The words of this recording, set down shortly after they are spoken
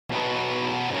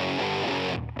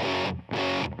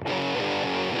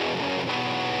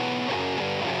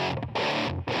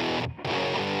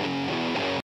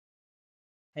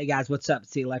Hey guys, what's up?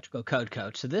 It's the Electrical Code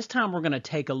Coach. So this time we're going to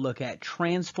take a look at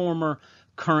transformer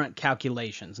current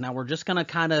calculations. Now we're just going to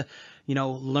kind of,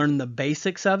 learn the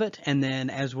basics of it. And then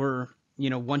as we're,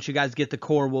 once you guys get the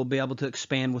core, we'll be able to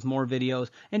expand with more videos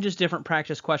and just different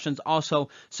practice questions. Also,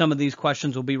 some of these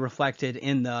questions will be reflected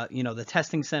in the, the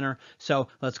testing center. So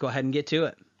let's go ahead and get to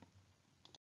it.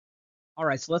 All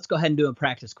right, so let's go ahead and do a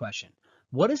practice question.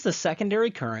 What is the secondary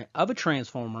current of a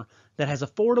transformer that has a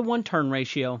 4-to-1 turn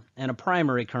ratio and a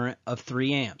primary current of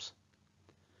 3 amps?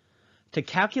 To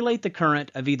calculate the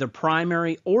current of either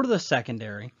primary or the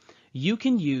secondary, you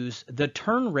can use the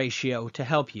turn ratio to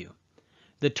help you.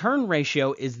 The turn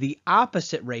ratio is the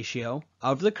opposite ratio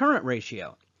of the current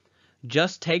ratio.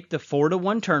 Just take the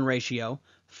 4-to-1 turn ratio,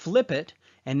 flip it,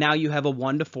 and now you have a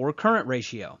 1-to-4 current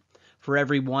ratio. For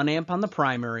every 1 amp on the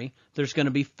primary, there's going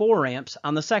to be 4 amps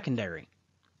on the secondary.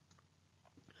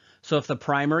 So if the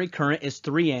primary current is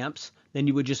 3 amps, then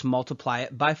you would just multiply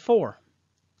it by 4.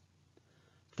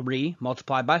 3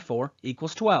 multiplied by 4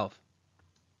 equals 12.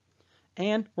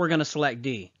 And we're going to select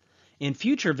D. In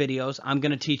future videos, I'm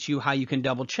going to teach you how you can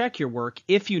double check your work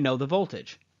if you know the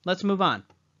voltage. Let's move on.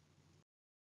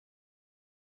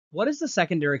 What is the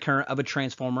secondary current of a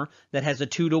transformer that has a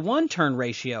 2-to-1 turn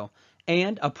ratio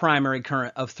and a primary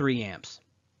current of 3 amps?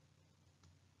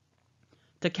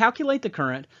 To calculate the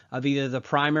current of either the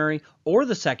primary or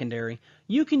the secondary,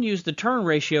 you can use the turn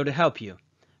ratio to help you.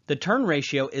 The turn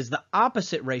ratio is the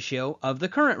opposite ratio of the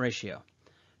current ratio.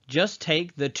 Just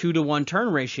take the 2-to-1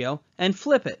 turn ratio and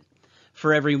flip it.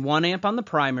 For every 1 amp on the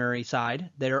primary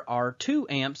side, there are 2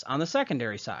 amps on the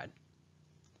secondary side.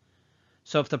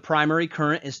 So if the primary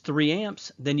current is 3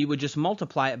 amps, then you would just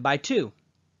multiply it by 2.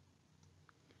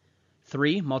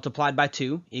 3 multiplied by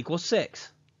 2 equals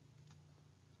 6.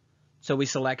 So we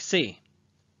select C.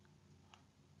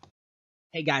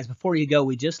 Hey guys, before you go,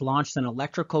 we just launched an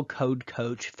Electrical Code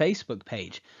Coach Facebook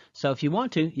page. So if you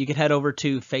want to, you can head over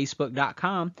to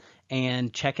facebook.com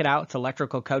and check it out. It's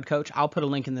Electrical Code Coach. I'll put a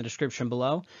link in the description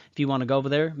below. If you want to go over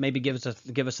there, maybe give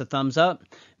us a thumbs up.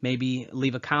 Maybe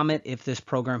leave a comment if this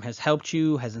program has helped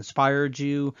you, has inspired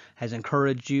you, has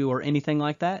encouraged you, or anything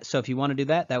like that. So if you want to do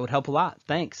that, that would help a lot.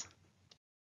 Thanks.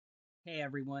 Hey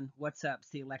everyone, what's up? It's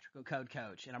the Electrical Code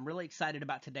Coach, and I'm really excited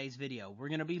about today's video. We're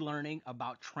going to be learning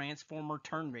about transformer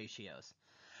turn ratios.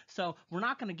 So we're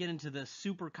not going to get into the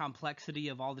super complexity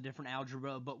of all the different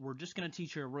algebra, but we're just going to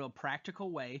teach you a real practical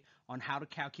way on how to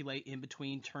calculate in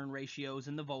between turn ratios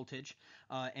and the voltage.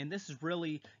 And this is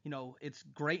really, it's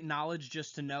great knowledge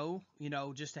just to know,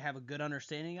 just to have a good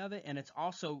understanding of it. And it's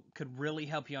also could really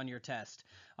help you on your test.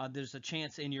 There's a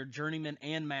chance in your journeyman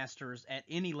and masters at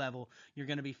any level, you're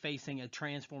going to be facing a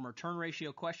transformer turn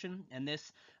ratio question. And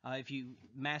this, if you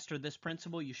master this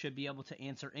principle, you should be able to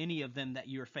answer any of them that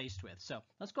you're faced with. So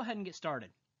let's go ahead and get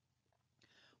started.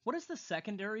 What is the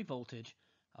secondary voltage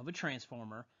of a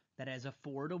transformer that has a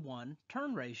 4-to-1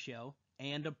 turn ratio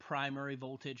and a primary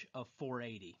voltage of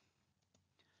 480?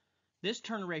 This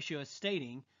turn ratio is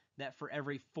stating that for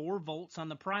every 4 volts on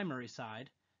the primary side,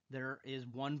 there is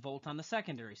 1 volt on the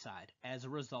secondary side as a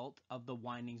result of the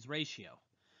windings ratio.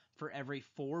 For every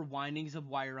 4 windings of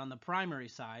wire on the primary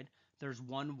side, there's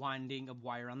 1 winding of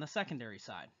wire on the secondary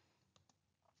side.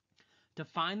 To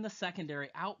find the secondary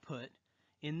output,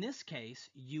 in this case,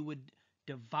 you would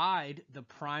divide the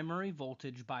primary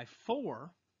voltage by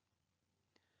 4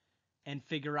 and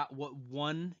figure out what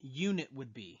 1 unit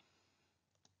would be.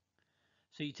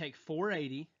 So you take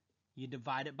 480, you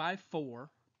divide it by 4,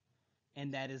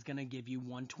 and that is going to give you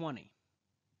 120.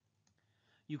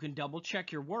 You can double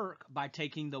check your work by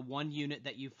taking the 1 unit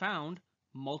that you found,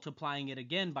 multiplying it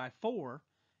again by 4,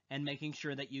 and making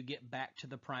sure that you get back to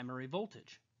the primary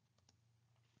voltage.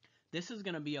 This is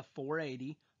going to be a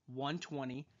 480,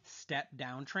 120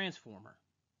 step-down transformer.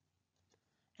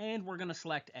 And we're going to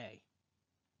select A.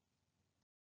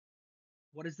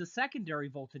 What is the secondary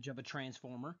voltage of a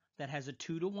transformer that has a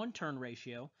 2-to-1 turn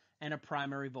ratio and a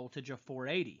primary voltage of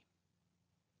 480?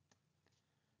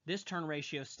 This turn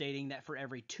ratio is stating that for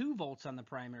every 2 volts on the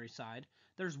primary side,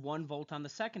 there's 1 volt on the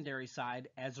secondary side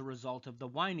as a result of the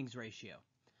windings ratio.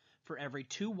 For every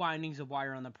 2 windings of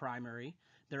wire on the primary,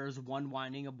 there is 1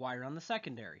 winding of wire on the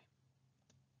secondary.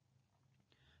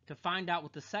 To find out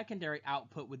what the secondary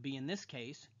output would be in this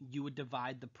case, you would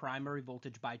divide the primary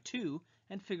voltage by 2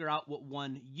 and figure out what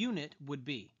 1 unit would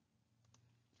be.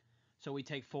 So we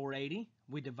take 480,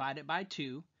 we divide it by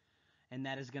 2, and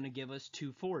that is going to give us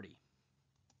 240.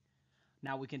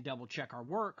 Now we can double check our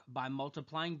work by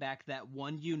multiplying back that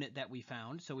 1 unit that we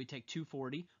found. So we take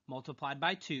 240 multiplied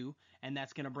by 2, and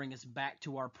that's going to bring us back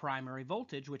to our primary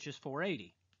voltage, which is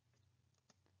 480.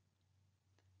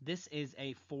 This is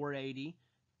a 480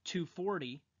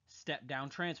 240 step-down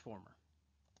transformer.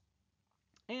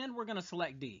 And we're going to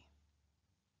select D.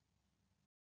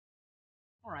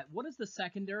 All right, what is the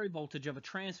secondary voltage of a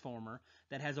transformer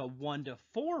that has a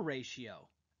 1:4 ratio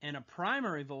and a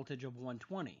primary voltage of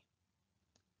 120?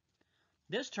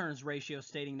 This turns ratio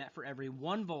stating that for every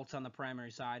 1 volts on the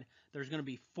primary side, there's going to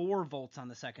be 4 volts on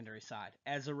the secondary side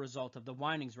as a result of the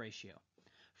windings ratio.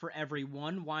 For every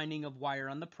 1 winding of wire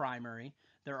on the primary,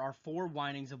 there are 4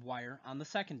 windings of wire on the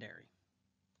secondary.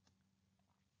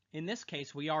 In this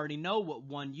case, we already know what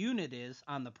 1 unit is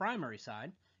on the primary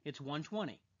side. It's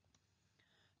 120.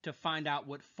 To find out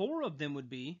what 4 of them would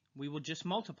be, we will just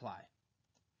multiply.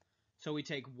 So we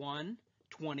take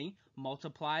 120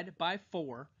 multiplied by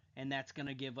 4, and that's going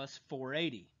to give us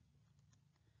 480.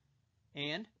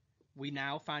 And we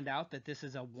now find out that this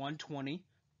is a 120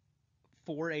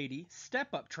 480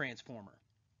 step-up transformer.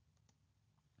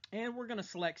 And we're going to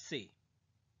select C.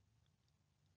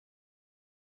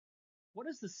 What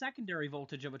is the secondary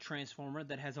voltage of a transformer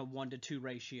that has a 1:2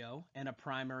 ratio and a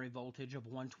primary voltage of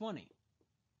 120?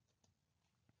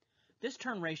 This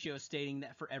turn ratio is stating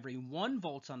that for every 1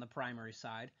 volts on the primary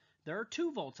side, there are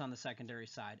 2 volts on the secondary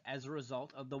side as a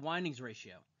result of the windings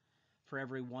ratio. For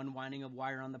every 1 winding of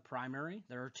wire on the primary,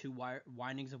 there are 2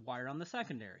 windings of wire on the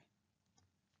secondary.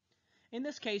 In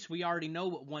this case, we already know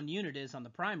what 1 unit is on the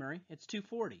primary. It's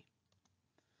 240.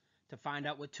 To find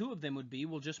out what 2 of them would be,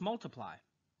 we'll just multiply.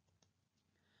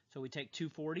 So we take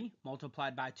 240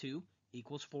 multiplied by 2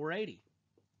 equals 480.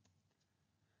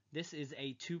 This is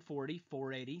a 240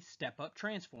 480 step-up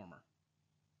transformer.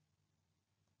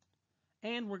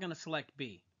 And we're going to select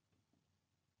B.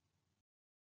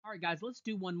 All right, guys, let's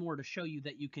do one more to show you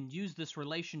that you can use this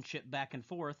relationship back and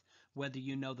forth whether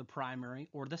you know the primary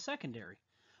or the secondary.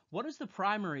 What is the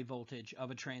primary voltage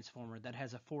of a transformer that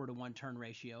has a 4:1 turn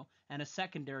ratio and a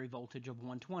secondary voltage of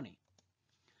 120?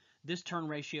 This turn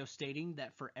ratio stating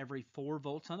that for every 4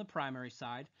 volts on the primary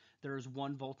side, there is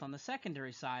 1 volt on the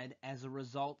secondary side as a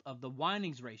result of the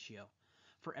windings ratio.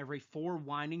 For every 4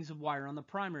 windings of wire on the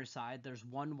primary side, there's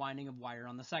 1 winding of wire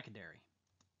on the secondary.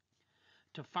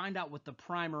 To find out what the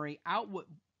primary output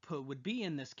would be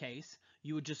in this case,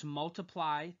 you would just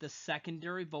multiply the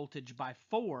secondary voltage by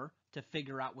 4 to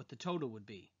figure out what the total would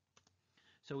be.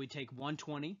 So we take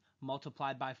 120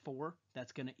 multiplied by 4,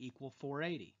 that's going to equal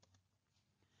 480.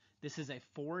 This is a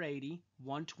 480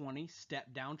 120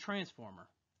 step-down transformer.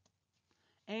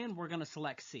 And we're going to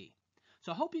select C.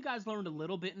 So I hope you guys learned a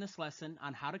little bit in this lesson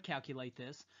on how to calculate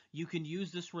this. You can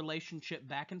use this relationship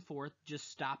back and forth. Just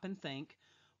stop and think,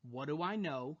 what do I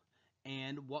know?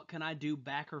 And what can I do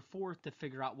back or forth to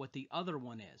figure out what the other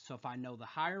one is? So if I know the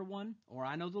higher one or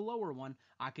I know the lower one,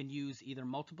 I can use either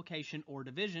multiplication or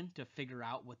division to figure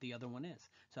out what the other one is.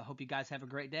 So I hope you guys have a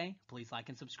great day. Please like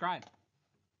and subscribe.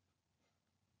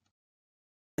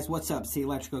 What's up? It's the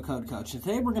Electrical Code Coach. And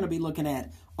today we're going to be looking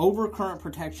at overcurrent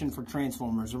protection for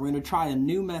transformers. And we're going to try a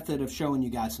new method of showing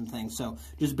you guys some things. So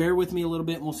just bear with me a little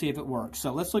bit and we'll see if it works.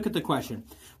 So let's look at the question.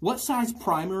 What size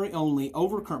primary only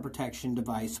overcurrent protection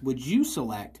device would you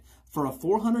select for a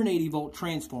 480 volt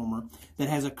transformer that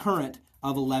has a current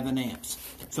of 11 amps?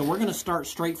 So we're going to start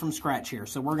straight from scratch here.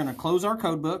 So we're going to close our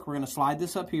code book. We're going to slide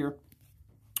this up here.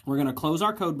 We're going to close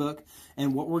our code book.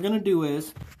 And what we're going to do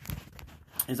is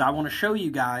I want to show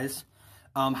you guys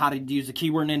how to use the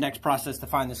keyword and index process to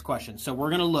find this question. So we're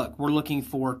going to look. We're looking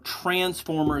for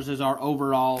transformers as our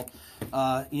overall,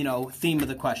 theme of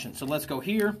the question. So let's go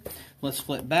here. Let's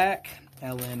flip back.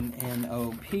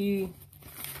 LMNOP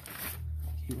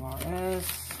QRS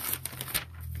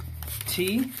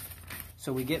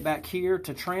So we get back here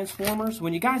to transformers.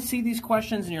 When you guys see these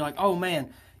questions and you're like, oh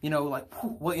man,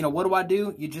 what do I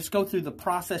do? You just go through the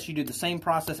process. You do the same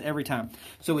process every time.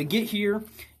 So we get here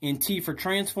in T for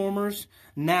transformers.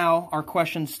 Now our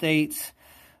question states,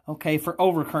 okay, for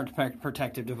overcurrent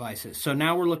protective devices. So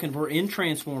now we're in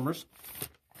transformers.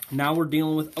 Now we're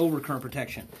dealing with overcurrent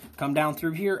protection. Come down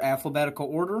through here, alphabetical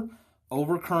order,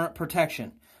 overcurrent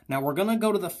protection. Now we're going to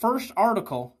go to the first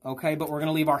article, okay, but we're going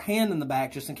to leave our hand in the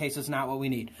back just in case it's not what we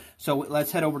need. So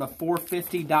let's head over to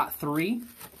 450.3.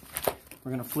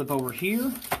 We're going to flip over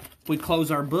here. If we close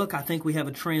our book, I think we have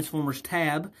a Transformers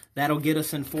tab. That'll get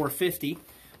us in 450,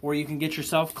 or you can get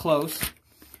yourself close.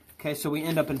 Okay, so we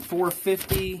end up in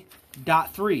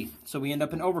 450.3. So we end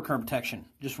up in overcurrent protection.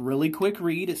 Just really quick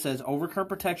read. It says, overcurrent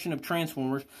protection of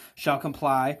transformers shall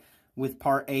comply with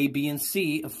part A, B, and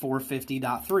C of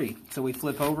 450.3. So we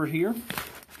flip over here.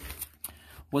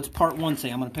 What's part 1 say?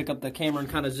 I'm going to pick up the camera and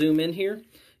kind of zoom in here.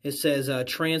 It says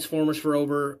transformers for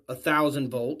over 1,000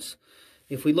 volts.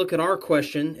 If we look at our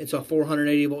question, it's a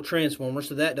 480 volt transformer,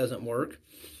 so that doesn't work.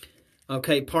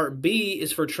 Okay, part B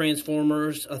is for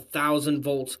transformers 1,000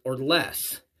 volts or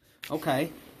less.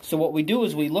 Okay, so what we do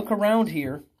is we look around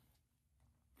here,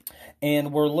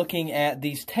 and we're looking at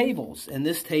these tables. And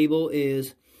this table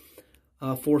is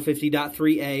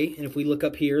 450.3A. And if we look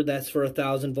up here, that's for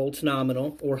 1,000 volts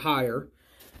nominal or higher.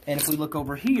 And if we look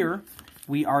over here,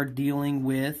 we are dealing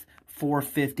with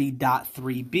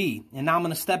 450.3B. And now I'm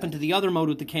going to step into the other mode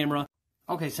with the camera.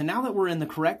 Okay, so now that we're in the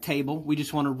correct table, we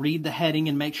just want to read the heading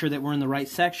and make sure that we're in the right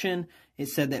section. It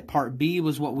said that part B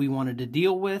was what we wanted to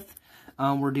deal with.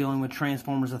 We're dealing with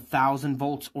transformers 1,000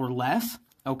 volts or less.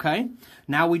 Okay,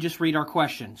 now we just read our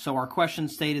question. So our question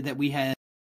stated that we had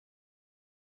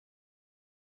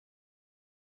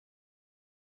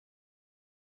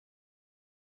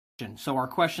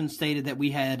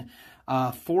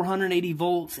 480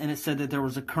 volts, and it said that there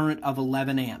was a current of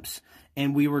 11 amps.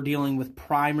 And we were dealing with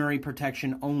primary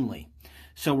protection only.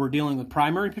 So we're dealing with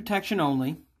primary protection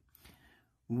only.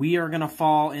 We are going to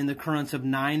fall in the currents of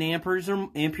 9 amperes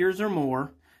or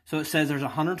more. So it says there's a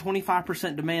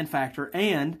 125% demand factor,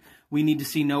 and we need to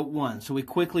see note 1. So we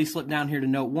quickly slip down here to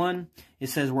note 1. It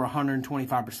says we're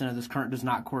 125% of this current does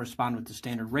not correspond with the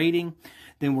standard rating.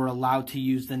 Then we're allowed to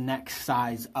use the next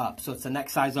size up. So it's the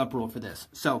next size up rule for this.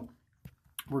 So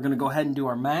we're going to go ahead and do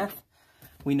our math.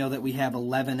 We know that we have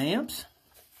 11 amps.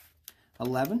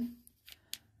 11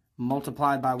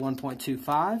 multiplied by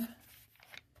 1.25.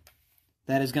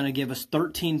 That is going to give us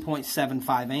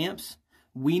 13.75 amps.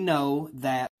 We know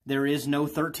that there is no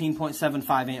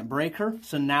 13.75 amp breaker.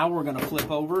 So now we're going to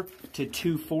flip over to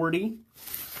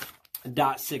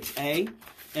 240.6A.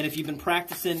 And if you've been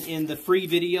practicing in the free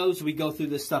videos, we go through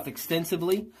this stuff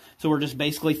extensively. So we're just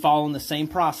basically following the same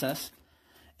process.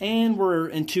 And we're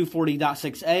in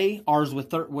 240.6A. Ours was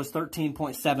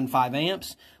 13.75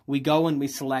 amps. We go and we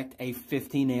select a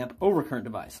 15 amp overcurrent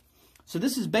device. So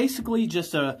this is basically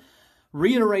just a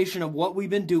reiteration of what we've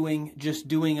been doing, just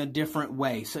doing a different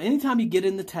way. So anytime you get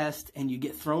in the test and you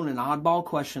get thrown an oddball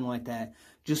question like that,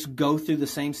 just go through the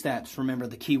same steps. Remember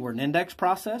the keyword and index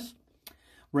process.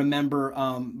 Remember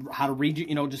how to read,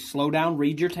 just slow down,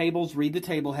 read your tables, read the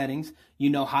table headings. You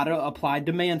know how to apply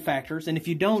demand factors. And if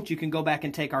you don't, you can go back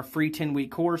and take our free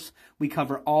 10-week course. We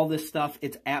cover all this stuff.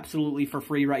 It's absolutely for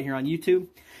free right here on YouTube.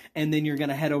 And then you're going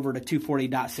to head over to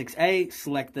 240.6A,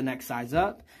 select the next size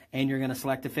up, and you're going to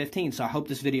select a 15. So I hope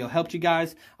this video helped you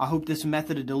guys. I hope this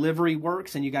method of delivery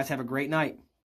works, and you guys have a great night.